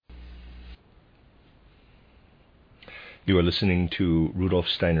You are listening to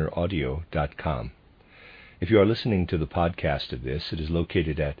RudolfSteinerAudio.com. If you are listening to the podcast of this, it is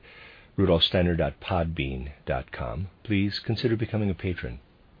located at rudolfsteiner.podbean.com. Please consider becoming a patron.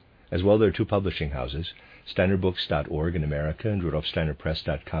 As well, there are two publishing houses, steinerbooks.org in America and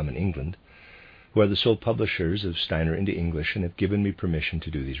rudolfsteinerpress.com in England, who are the sole publishers of Steiner into English and have given me permission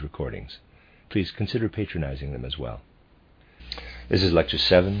to do these recordings. Please consider patronizing them as well. This is Lecture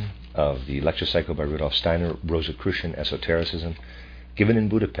 7 of the lecture cycle by Rudolf Steiner, Rosicrucian Esotericism, given in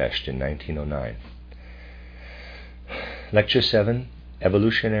Budapest in 1909. Lecture 7,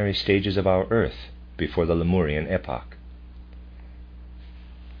 Evolutionary Stages of Our Earth Before the Lemurian Epoch.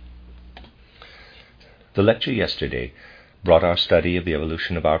 The lecture yesterday brought our study of the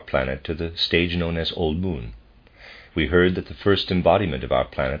evolution of our planet to the stage known as Old Moon. We heard that the first embodiment of our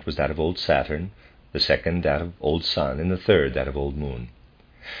planet was that of Old Saturn, the second that of Old Sun, and the third that of Old Moon.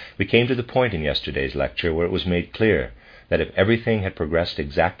 We came to the point in yesterday's lecture where it was made clear that if everything had progressed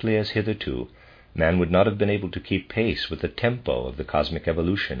exactly as hitherto, man would not have been able to keep pace with the tempo of the cosmic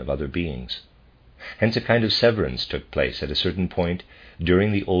evolution of other beings. Hence a kind of severance took place at a certain point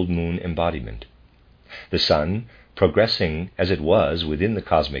during the Old Moon embodiment. The Sun, progressing as it was within the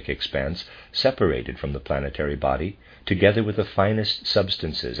cosmic expanse, separated from the planetary body, together with the finest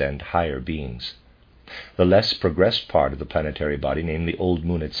substances and higher beings. The less progressed part of the planetary body, namely Old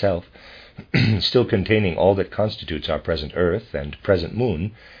Moon itself, still containing all that constitutes our present Earth and present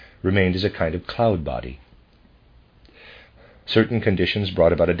Moon, remained as a kind of cloud body. Certain conditions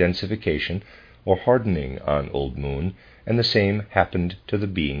brought about a densification or hardening on Old Moon, and the same happened to the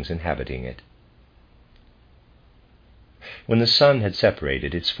beings inhabiting it. When the Sun had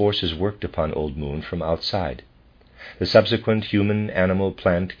separated, its forces worked upon Old Moon from outside. The subsequent human, animal,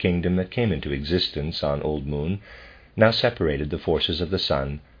 plant kingdom that came into existence on Old Moon now separated the forces of the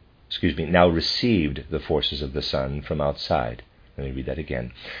Sun, now received the forces of the Sun from outside. Let me read that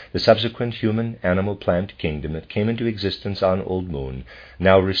again. The subsequent human, animal, plant kingdom that came into existence on Old Moon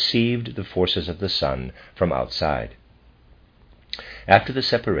now received the forces of the Sun from outside. After the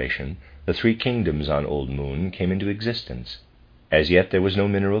separation, the three kingdoms on Old Moon came into existence. As yet there was no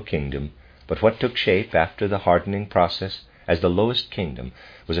mineral kingdom, but what took shape after the hardening process as the lowest kingdom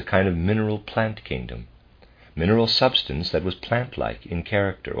was a kind of mineral plant kingdom. Mineral substance that was plant-like in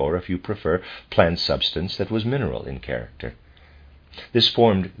character, or, if you prefer, plant substance that was mineral in character. This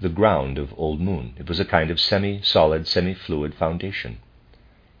formed the ground of Old Moon. It was a kind of semi-solid, semi-fluid foundation.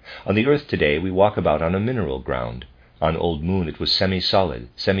 On the Earth today we walk about on a mineral ground. On Old Moon it was semi-solid,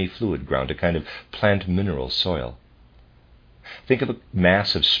 semi-fluid ground, a kind of plant-mineral soil. Think of a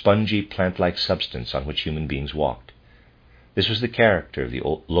mass of spongy plant-like substance on which human beings walked. This was the character of the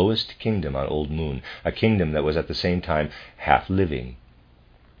lowest kingdom on Old Moon, a kingdom that was at the same time half-living.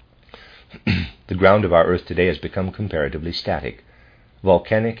 The ground of our Earth today has become comparatively static.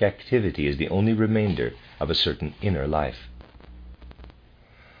 Volcanic activity is the only remainder of a certain inner life.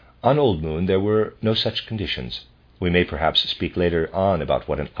 On Old Moon there were no such conditions. We may perhaps speak later on about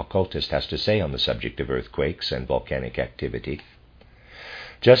what an occultist has to say on the subject of earthquakes and volcanic activity.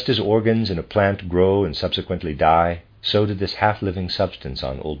 Just as organs in a plant grow and subsequently die, so did this half-living substance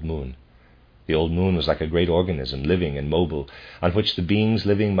on Old Moon. The Old Moon was like a great organism, living and mobile, on which the beings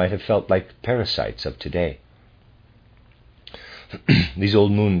living might have felt like parasites of today. These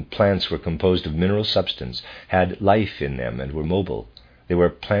Old Moon plants were composed of mineral substance, had life in them, and were mobile. They were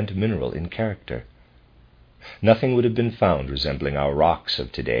plant-mineral in character. Nothing would have been found resembling our rocks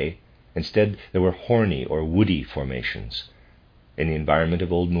of today. Instead, there were horny or woody formations. In the environment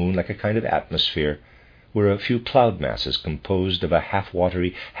of Old Moon, like a kind of atmosphere, were a few cloud masses composed of a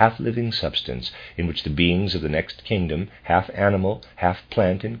half-watery, half-living substance in which the beings of the next kingdom, half animal, half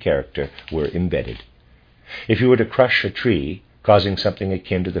plant in character, were embedded. If you were to crush a tree, causing something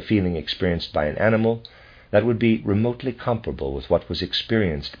akin to the feeling experienced by an animal, that would be remotely comparable with what was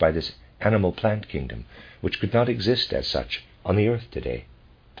experienced by this animal plant kingdom, which could not exist as such on the Earth today.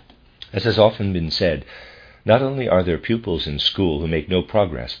 As has often been said, not only are there pupils in school who make no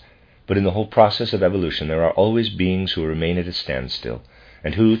progress, but in the whole process of evolution there are always beings who remain at a standstill,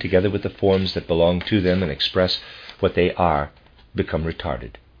 and who, together with the forms that belong to them and express what they are, become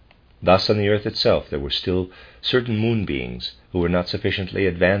retarded. Thus on the Earth itself there were still certain moon beings who were not sufficiently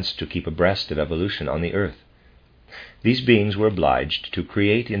advanced to keep abreast of evolution on the Earth. These beings were obliged to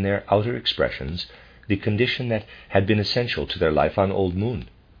create in their outer expressions the condition that had been essential to their life on Old Moon.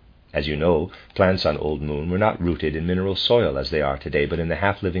 As you know, plants on Old Moon were not rooted in mineral soil as they are today, but in the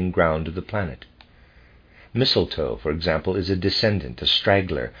half-living ground of the planet. Mistletoe, for example, is a descendant, a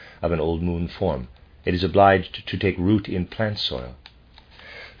straggler of an Old Moon form. It is obliged to take root in plant soil.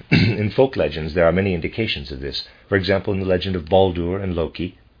 In In folk legends, there are many indications of this. For example, in the legend of Baldur and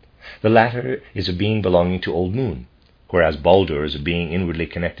Loki, the latter is a being belonging to Old Moon, whereas Baldur is a being inwardly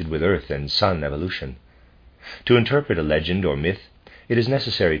connected with earth and sun evolution. To interpret a legend or myth, it is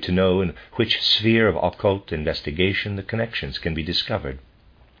necessary to know in which sphere of occult investigation the connections can be discovered.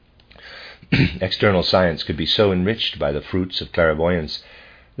 External science could be so enriched by the fruits of clairvoyance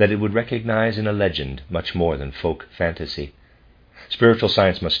that it would recognize in a legend much more than folk fantasy. Spiritual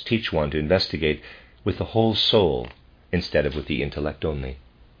science must teach one to investigate with the whole soul instead of with the intellect only.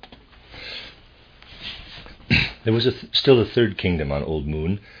 There was still a third kingdom on Old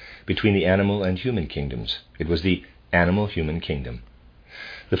Moon, between the animal and human kingdoms. It was the animal-human kingdom.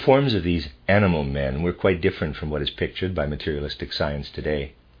 The forms of these animal men were quite different from what is pictured by materialistic science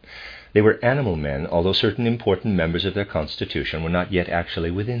today. They were animal men, although certain important members of their constitution were not yet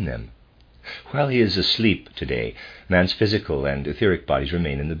actually within them. While he is asleep today, man's physical and etheric bodies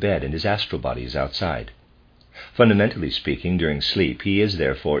remain in the bed, and his astral body is outside. Fundamentally speaking, during sleep, he is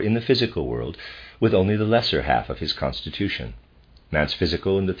therefore in the physical world with only the lesser half of his constitution. Man's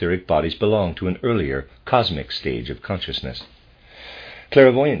physical and etheric bodies belong to an earlier, cosmic stage of consciousness.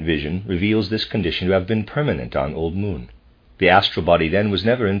 Clairvoyant vision reveals this condition to have been permanent on Old Moon. The astral body then was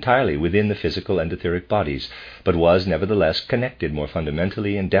never entirely within the physical and etheric bodies, but was nevertheless connected more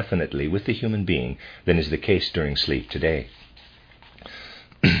fundamentally and definitely with the human being than is the case during sleep today.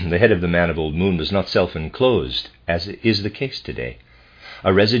 The head of the man of Old Moon was not self-enclosed, as is the case today.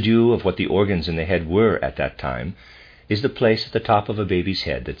 A residue of what the organs in the head were at that time is the place at the top of a baby's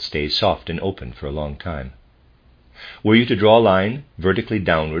head that stays soft and open for a long time. Were you to draw a line vertically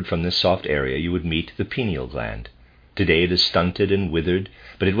downward from this soft area, you would meet the pineal gland. Today it is stunted and withered,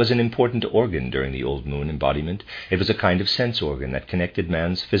 but it was an important organ during the Old Moon embodiment. It was a kind of sense organ that connected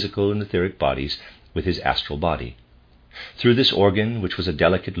man's physical and etheric bodies with his astral body. Through this organ, which was a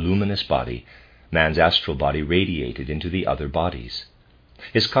delicate, luminous body, man's astral body radiated into the other bodies.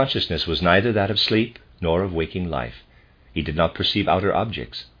 His consciousness was neither that of sleep nor of waking life. He did not perceive outer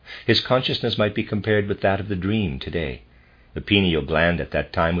objects. His consciousness might be compared with that of the dream today. The pineal gland at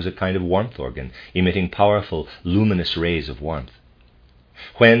that time was a kind of warmth organ, emitting powerful, luminous rays of warmth.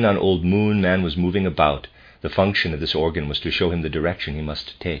 When, on Old Moon, man was moving about, the function of this organ was to show him the direction he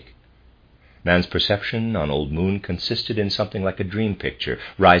must take. Man's perception on Old Moon consisted in something like a dream picture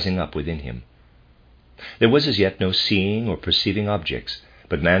rising up within him. There was as yet no seeing or perceiving objects,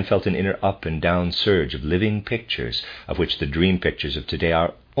 but man felt an inner up and down surge of living pictures, of which the dream pictures of today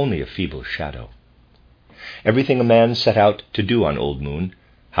are only a feeble shadow. Everything a man set out to do on Old Moon,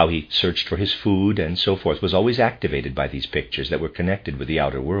 how he searched for his food and so forth, was always activated by these pictures that were connected with the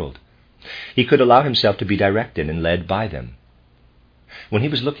outer world. He could allow himself to be directed and led by them. When he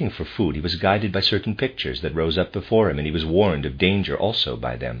was looking for food, he was guided by certain pictures that rose up before him, and he was warned of danger also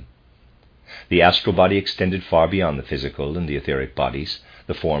by them. The astral body extended far beyond the physical and the etheric bodies.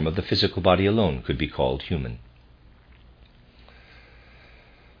 The form of the physical body alone could be called human.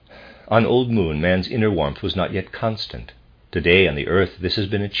 On Old Moon, man's inner warmth was not yet constant. Today, on the earth, this has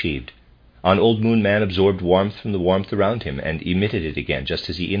been achieved. On Old Moon, man absorbed warmth from the warmth around him and emitted it again, just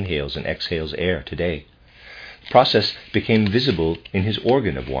as he inhales and exhales air today. The process became visible in his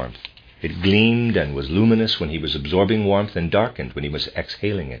organ of warmth. It gleamed and was luminous when he was absorbing warmth and darkened when he was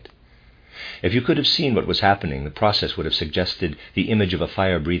exhaling it. If you could have seen what was happening, the process would have suggested the image of a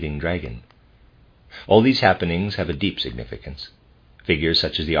fire-breathing dragon. All these happenings have a deep significance. Figures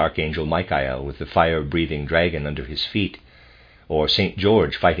such as the Archangel Michael with the fire-breathing dragon under his feet, or St.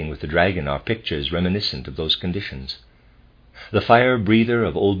 George fighting with the dragon, are pictures reminiscent of those conditions. The fire-breather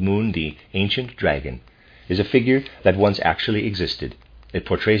of Old Moon, the ancient dragon, is a figure that once actually existed. It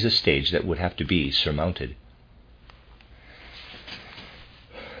portrays a stage that would have to be surmounted.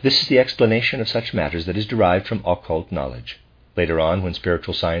 This is the explanation of such matters that is derived from occult knowledge. Later on, when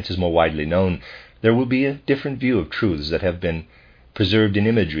spiritual science is more widely known, there will be a different view of truths that have been preserved in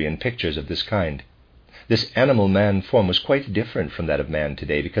imagery and pictures of this kind. This animal man form was quite different from that of man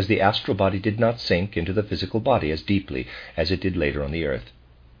today, because the astral body did not sink into the physical body as deeply as it did later on the earth.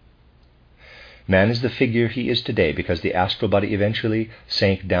 Man is the figure he is today because the astral body eventually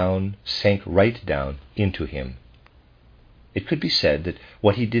sank right down into him. It could be said that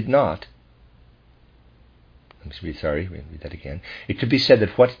what he did not, It could be said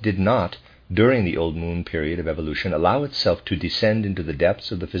that what did not, during the Old Moon period of evolution, allow itself to descend into the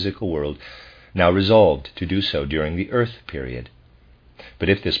depths of the physical world, now resolved to do so during the Earth period. But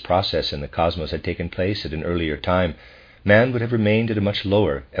if this process in the cosmos had taken place at an earlier time, man would have remained at a much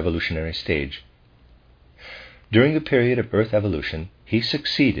lower evolutionary stage. During the period of Earth evolution, he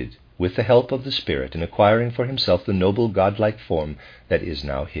succeeded with the help of the Spirit, in acquiring for himself the noble godlike form that is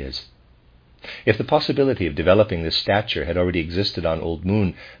now his. If the possibility of developing this stature had already existed on Old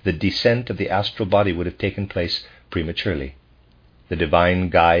Moon, the descent of the astral body would have taken place prematurely. The divine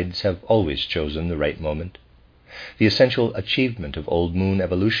guides have always chosen the right moment. The essential achievement of Old Moon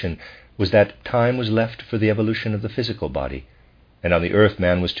evolution was that time was left for the evolution of the physical body, and on the earth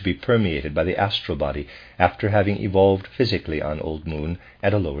man was to be permeated by the astral body after having evolved physically on Old Moon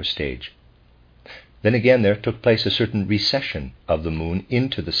at a lower stage. Then again there took place a certain recession of the moon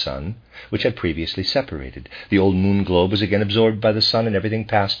into the sun, which had previously separated. The Old Moon globe was again absorbed by the sun, and everything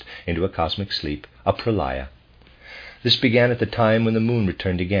passed into a cosmic sleep, a pralaya. This began at the time when the moon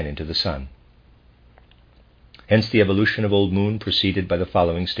returned again into the sun. Hence the evolution of Old Moon proceeded by the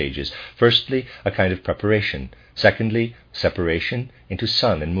following stages. Firstly, a kind of preparation. Secondly, separation into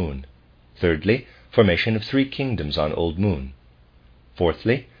sun and moon. Thirdly, formation of 3 kingdoms on Old Moon.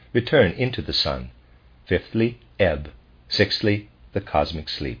 Fourthly, return into the sun. Fifthly, ebb. Sixthly, the cosmic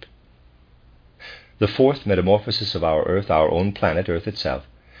sleep. The fourth metamorphosis of our Earth, our own planet, Earth itself,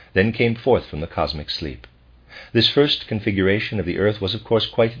 then came forth from the cosmic sleep. This first configuration of the Earth was, of course,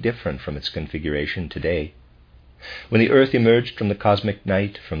 quite different from its configuration today. When the Earth emerged from the cosmic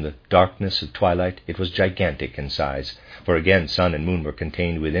night, from the darkness of twilight, it was gigantic in size, for again sun and moon were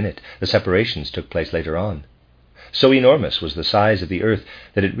contained within it. The separations took place later on. So enormous was the size of the Earth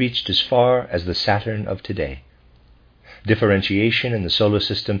that it reached as far as the Saturn of today. Differentiation in the solar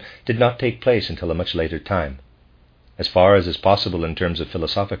system did not take place until a much later time. As far as is possible in terms of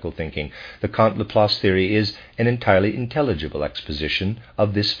philosophical thinking, the Kant-Laplace theory is an entirely intelligible exposition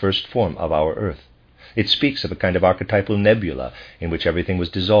of this first form of our Earth. It speaks of a kind of archetypal nebula in which everything was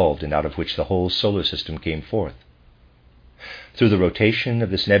dissolved and out of which the whole solar system came forth. Through the rotation of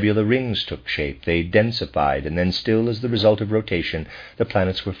this nebula, rings took shape. They densified, and then still as the result of rotation, the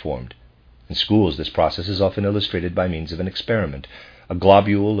planets were formed. In schools, this process is often illustrated by means of an experiment. A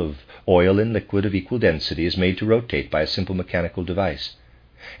globule of oil in liquid of equal density is made to rotate by a simple mechanical device.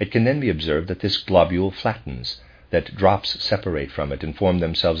 It can then be observed that this globule flattens, that drops separate from it and form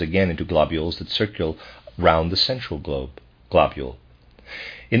themselves again into globules that circle round the central globule.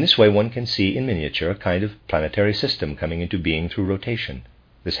 In this way one can see in miniature a kind of planetary system coming into being through rotation.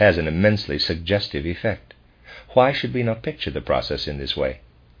 This has an immensely suggestive effect. Why should we not picture the process in this way?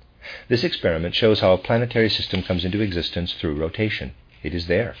 This experiment shows how a planetary system comes into existence through rotation. It is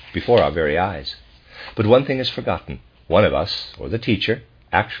there, before our very eyes. But one thing is forgotten. One of us, or the teacher,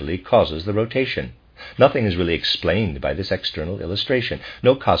 actually causes the rotation. Nothing is really explained by this external illustration.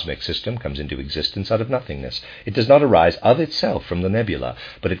 No cosmic system comes into existence out of nothingness. It does not arise of itself from the nebula,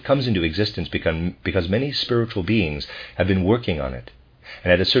 but it comes into existence because many spiritual beings have been working on it,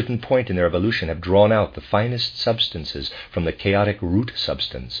 and at a certain point in their evolution have drawn out the finest substances from the chaotic root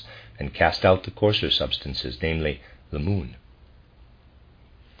substance and cast out the coarser substances, namely the moon.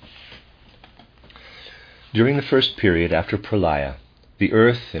 During the first period after Pralaya, the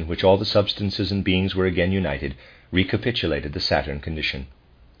Earth, in which all the substances and beings were again united, recapitulated the Saturn condition.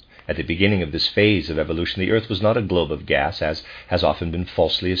 At the beginning of this phase of evolution, the Earth was not a globe of gas, as has often been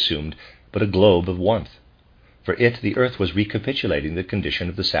falsely assumed, but a globe of warmth. For it, the Earth was recapitulating the condition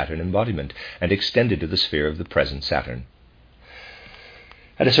of the Saturn embodiment, and extended to the sphere of the present Saturn.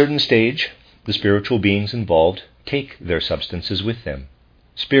 At a certain stage, the spiritual beings involved take their substances with them.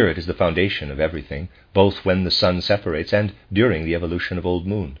 Spirit is the foundation of everything, both when the sun separates and during the evolution of Old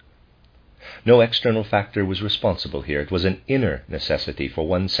Moon. No external factor was responsible here. It was an inner necessity for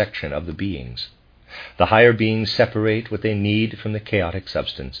one section of the beings. The higher beings separate what they need from the chaotic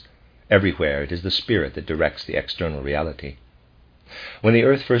substance. Everywhere it is the spirit that directs the external reality. When the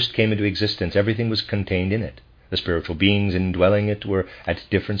Earth first came into existence, everything was contained in it. The spiritual beings indwelling it were at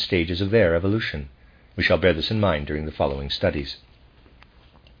different stages of their evolution. We shall bear this in mind during the following studies.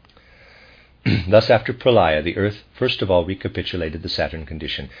 Thus, after Pralaya, the Earth first of all recapitulated the Saturn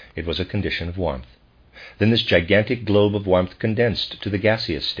condition. It was a condition of warmth. Then this gigantic globe of warmth condensed to the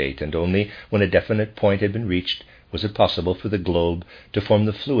gaseous state, and only when a definite point had been reached was it possible for the globe to form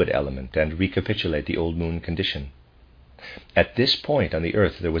the fluid element and recapitulate the Old Moon condition. At this point on the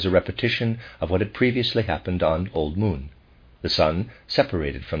Earth there was a repetition of what had previously happened on Old Moon. The sun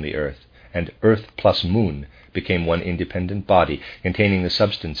separated from the Earth, and Earth plus Moon became one independent body, containing the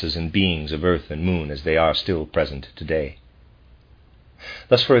substances and beings of Earth and Moon as they are still present today.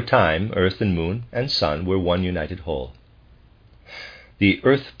 Thus for a time, Earth and Moon and Sun were one united whole. The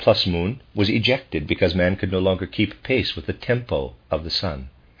Earth plus Moon was ejected because man could no longer keep pace with the tempo of the Sun.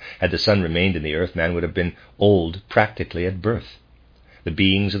 Had the Sun remained in the Earth, man would have been old practically at birth. The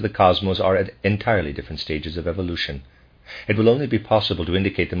beings of the cosmos are at entirely different stages of evolution. It will only be possible to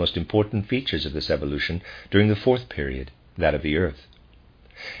indicate the most important features of this evolution during the fourth period, that of the Earth.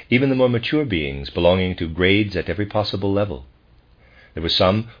 Even the more mature beings belonging to grades at every possible level. There were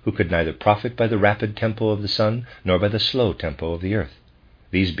some who could neither profit by the rapid tempo of the sun nor by the slow tempo of the Earth.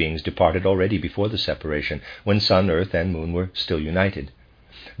 These beings departed already before the separation, when sun, earth, and moon were still united.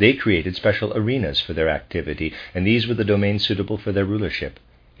 They created special arenas for their activity, and these were the domains suitable for their rulership.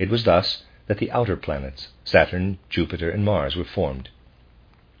 It was thus that the outer planets, Saturn, Jupiter, and Mars, were formed.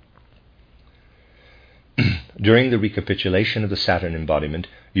 During the recapitulation of the Saturn embodiment,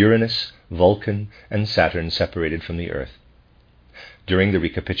 Uranus, Vulcan, and Saturn separated from the Earth. During the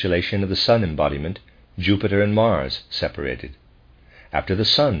recapitulation of the Sun embodiment, Jupiter and Mars separated. After the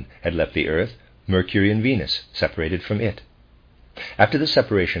Sun had left the Earth, Mercury and Venus separated from it. After the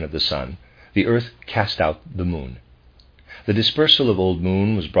separation of the Sun, the Earth cast out the Moon. The dispersal of old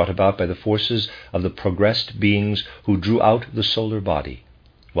Moon was brought about by the forces of the progressed beings who drew out the solar body,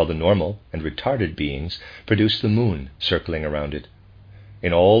 while the normal and retarded beings produced the Moon circling around it.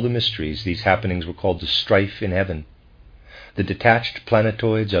 In all the mysteries, these happenings were called the strife in heaven. The detached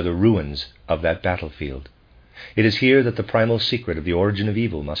planetoids are the ruins of that battlefield. It is here that the primal secret of the origin of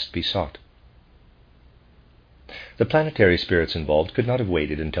evil must be sought. The planetary spirits involved could not have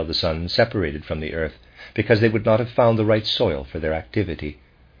waited until the Sun separated from the Earth, because they would not have found the right soil for their activity.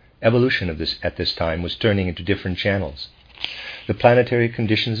 Evolution at this time was turning into different channels. The planetary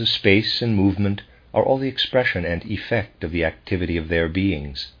conditions of space and movement are all the expression and effect of the activity of their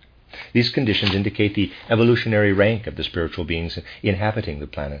beings. These conditions indicate the evolutionary rank of the spiritual beings inhabiting the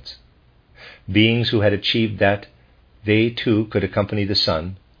planets. Beings who had achieved that they too could accompany the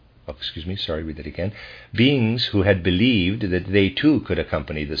Sun, Beings who had believed that they too could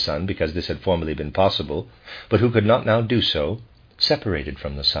accompany the Sun, because this had formerly been possible, but who could not now do so, separated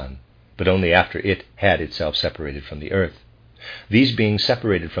from the Sun, but only after it had itself separated from the Earth. These beings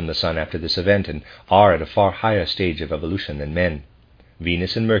separated from the Sun after this event and are at a far higher stage of evolution than men.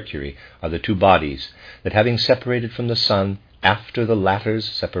 Venus and Mercury are the two bodies that, having separated from the Sun after the latter's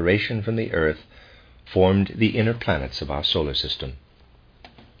separation from the Earth, formed the inner planets of our solar system.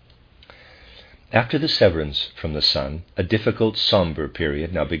 After the severance from the Sun, a difficult, somber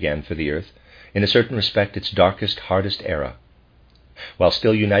period now began for the Earth, in a certain respect its darkest, hardest era. While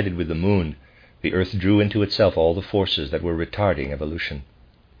still united with the Moon, the Earth drew into itself all the forces that were retarding evolution.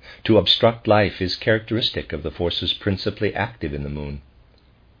 To obstruct life is characteristic of the forces principally active in the Moon.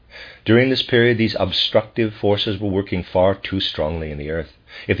 During this period, these obstructive forces were working far too strongly in the Earth.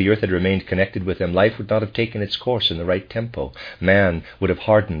 If the Earth had remained connected with them, life would not have taken its course in the right tempo. Man would have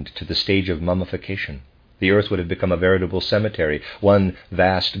hardened to the stage of mummification. The Earth would have become a veritable cemetery, one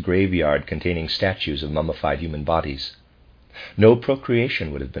vast graveyard containing statues of mummified human bodies. No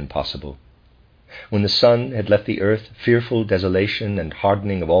procreation would have been possible. When the Sun had left the Earth, fearful desolation and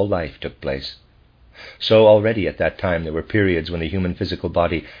hardening of all life took place. So already at that time there were periods when the human physical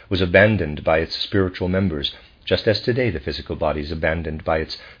body was abandoned by its spiritual members, just as today the physical body is abandoned by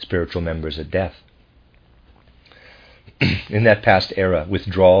its spiritual members at death. In that past era,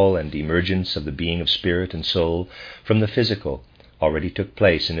 withdrawal and emergence of the being of spirit and soul from the physical already took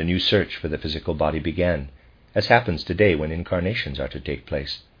place, and a new search for the physical body began, as happens today when incarnations are to take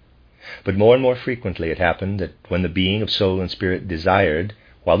place. But more and more frequently it happened that when the being of soul and spirit desired,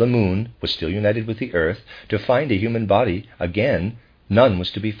 while the Moon was still united with the Earth, to find a human body again, none was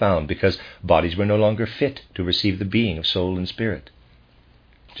to be found, because bodies were no longer fit to receive the being of soul and spirit.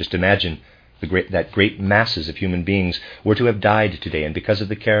 Just imagine that great masses of human beings were to have died today, and because of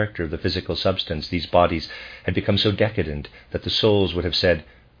the character of the physical substance, these bodies had become so decadent that the souls would have said,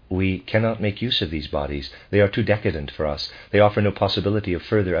 "We cannot make use of these bodies. They are too decadent for us. They offer no possibility of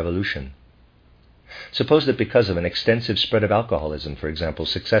further evolution." Suppose that because of an extensive spread of alcoholism, for example,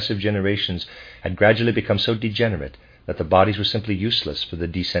 successive generations had gradually become so degenerate that the bodies were simply useless for the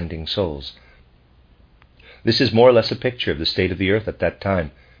descending souls. This is more or less a picture of the state of the Earth at that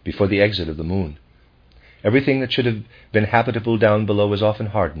time, before the exit of the Moon. Everything that should have been habitable down below was often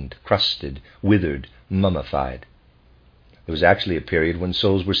hardened, crusted, withered, mummified. There was actually a period when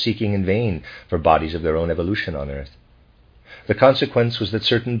souls were seeking in vain for bodies of their own evolution on Earth. The consequence was that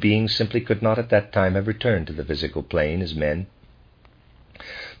certain beings simply could not at that time have returned to the physical plane as men.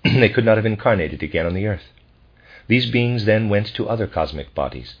 They could not have incarnated again on the Earth. These beings then went to other cosmic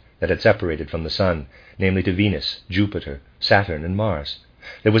bodies that had separated from the Sun, namely to Venus, Jupiter, Saturn, and Mars.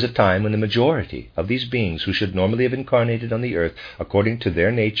 There was a time when the majority of these beings, who should normally have incarnated on the Earth according to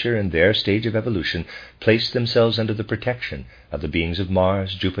their nature and their stage of evolution, placed themselves under the protection of the beings of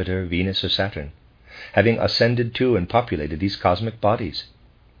Mars, Jupiter, Venus, or Saturn, having ascended to and populated these cosmic bodies.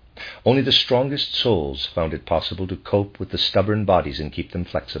 Only the strongest souls found it possible to cope with the stubborn bodies and keep them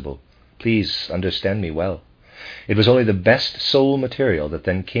flexible. Please understand me well. It was only the best soul material that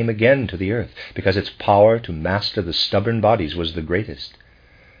then came again to the earth, because its power to master the stubborn bodies was the greatest.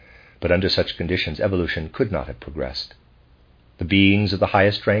 But under such conditions, evolution could not have progressed. The beings of the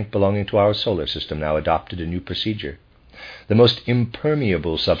highest rank belonging to our solar system now adopted a new procedure. The most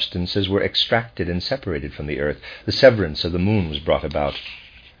impermeable substances were extracted and separated from the earth. The severance of the moon was brought about.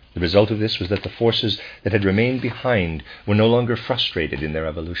 The result of this was that the forces that had remained behind were no longer frustrated in their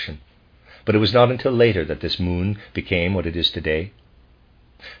evolution. But it was not until later that this moon became what it is today.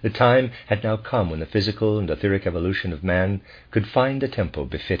 The time had now come when the physical and etheric evolution of man could find a tempo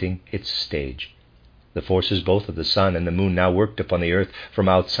befitting its stage. The forces both of the sun and the moon now worked upon the earth from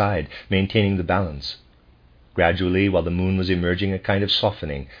outside, maintaining the balance. Gradually, while the moon was emerging, a kind of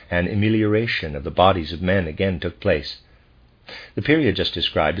softening and amelioration of the bodies of men again took place. The period just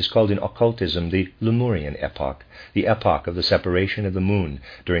described is called in occultism the Lemurian epoch, the epoch of the separation of the moon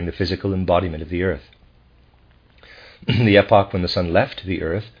during the physical embodiment of the earth. The epoch when the sun left the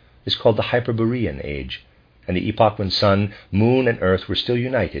earth is called the Hyperborean age, and the epoch when sun, moon, and earth were still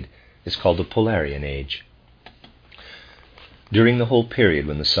united is called the Polarian age. During the whole period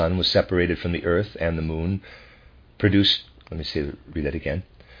when the sun was separated from the earth and the moon During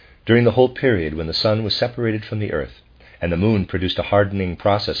the whole period when the sun was separated from the earth, and the moon produced a hardening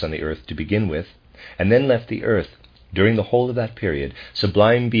process on the earth to begin with, and then left the earth, during the whole of that period,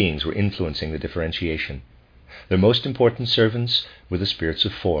 sublime beings were influencing the differentiation. Their most important servants were the spirits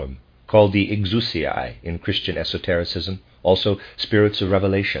of form, called the exousiae in Christian esotericism, also spirits of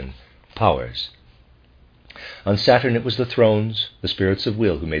revelation, powers. On Saturn it was the thrones, the spirits of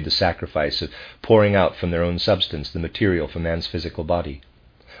will, who made the sacrifice of pouring out from their own substance the material for man's physical body.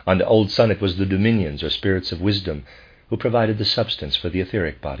 On the Old Sun it was the dominions, or spirits of wisdom, who provided the substance for the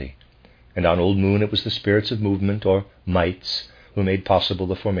etheric body. And on Old Moon it was the spirits of movement, or mites, who made possible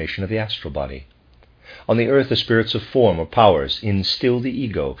the formation of the astral body. On the earth, the spirits of form, or powers, instill the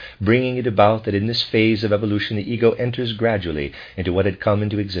ego, bringing it about that in this phase of evolution the ego enters gradually into what had come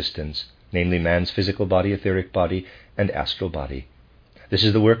into existence, namely man's physical body, etheric body, and astral body. This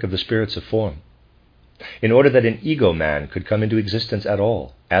is the work of the spirits of form. In order that an ego man could come into existence at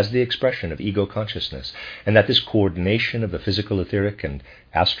all, as the expression of ego consciousness, and that this coordination of the physical, etheric, and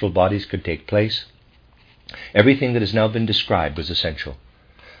astral bodies could take place, everything that has now been described was essential.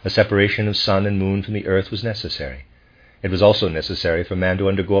 A separation of sun and moon from the earth was necessary. It was also necessary for man to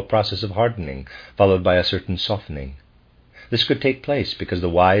undergo a process of hardening, followed by a certain softening. This could take place because the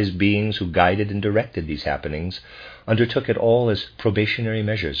wise beings who guided and directed these happenings undertook it all as probationary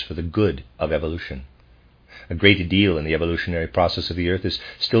measures for the good of evolution. A great deal in the evolutionary process of the earth is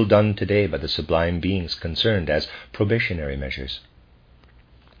still done today by the sublime beings concerned as probationary measures.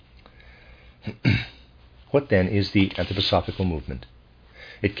 What then is the anthroposophical movement?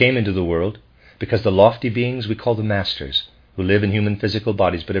 It came into the world because the lofty beings we call the masters, who live in human physical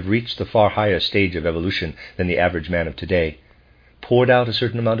bodies but have reached the far higher stage of evolution than the average man of today, poured out a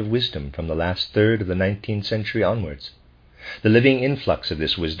certain amount of wisdom from the last third of the 19th century onwards. The living influx of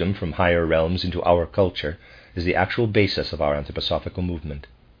this wisdom from higher realms into our culture is the actual basis of our anthroposophical movement.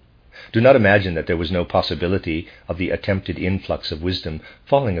 Do not imagine that there was no possibility of the attempted influx of wisdom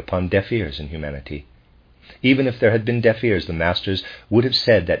falling upon deaf ears in humanity. Even if there had been deaf ears, the masters would have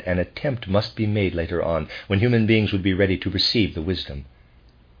said that an attempt must be made later on, when human beings would be ready to receive the wisdom.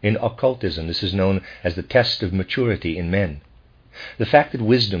 In occultism, this is known as the test of maturity in men. The fact that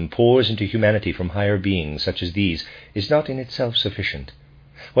wisdom pours into humanity from higher beings such as these is not in itself sufficient.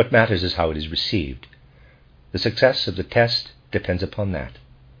 What matters is how it is received. The success of the test depends upon that.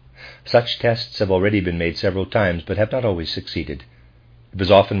 Such tests have already been made several times, but have not always succeeded. It was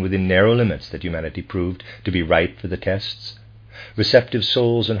often within narrow limits that humanity proved to be ripe for the tests. Receptive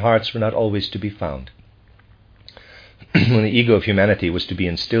souls and hearts were not always to be found. When the ego of humanity was to be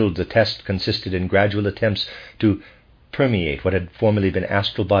instilled, the test consisted in gradual attempts to permeate what had formerly been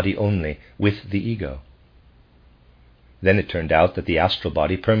astral body only with the ego. Then it turned out that the astral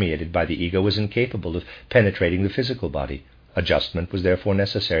body permeated by the ego was incapable of penetrating the physical body. Adjustment was therefore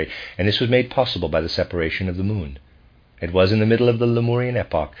necessary, and this was made possible by the separation of the moon. It was in the middle of the Lemurian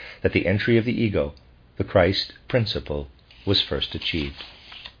epoch that the entry of the ego, the Christ principle, was first achieved.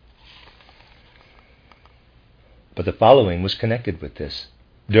 But the following was connected with this.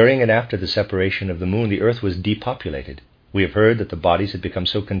 During and after the separation of the moon, the earth was depopulated. We have heard that the bodies had become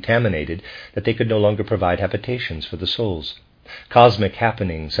so contaminated that they could no longer provide habitations for the souls. Cosmic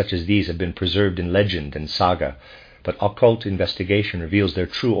happenings such as these have been preserved in legend and saga, but occult investigation reveals their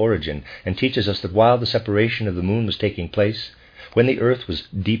true origin and teaches us that while the separation of the moon was taking place, When the earth was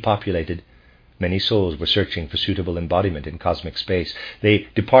depopulated, many souls were searching for suitable embodiment in cosmic space. They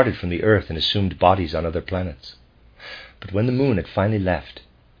departed from the earth and assumed bodies on other planets. But when the moon had finally left,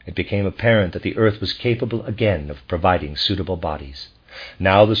 it became apparent that the earth was capable again of providing suitable bodies.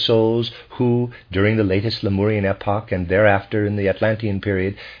 Now the souls who, during the latest Lemurian epoch and thereafter in the Atlantean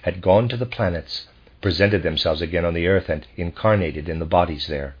period, had gone to the planets, presented themselves again on the earth and incarnated in the bodies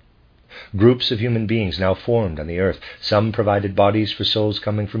there. Groups of human beings now formed on the earth. Some provided bodies for souls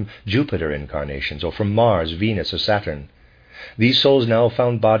coming from Jupiter incarnations, or from Mars, Venus, or Saturn. These souls now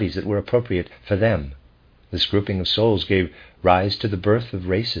found bodies that were appropriate for them. This grouping of souls gave rise to the birth of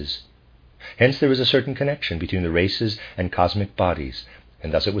races. Hence there is a certain connection between the races and cosmic bodies,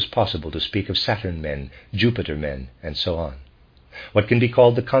 and thus it was possible to speak of Saturn men, Jupiter men, and so on. What can be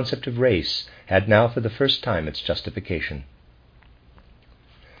called the concept of race had now for the first time its justification.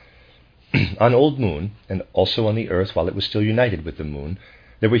 On Old Moon, and also on the earth while it was still united with the moon,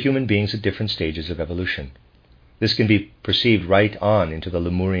 there were human beings at different stages of evolution. This can be perceived right on into the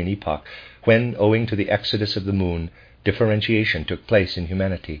Lemurian epoch, when, owing to the exodus of the moon, differentiation took place in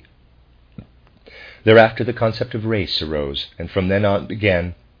humanity. Thereafter the concept of race arose, and from then on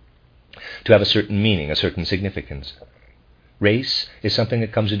began to have a certain meaning, a certain significance. Race is something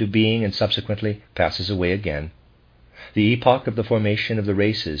that comes into being and subsequently passes away again. The epoch of the formation of the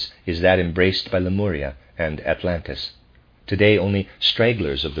races is that embraced by Lemuria and Atlantis. Today only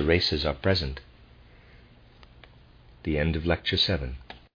stragglers of the races are present. The end of Lecture 7.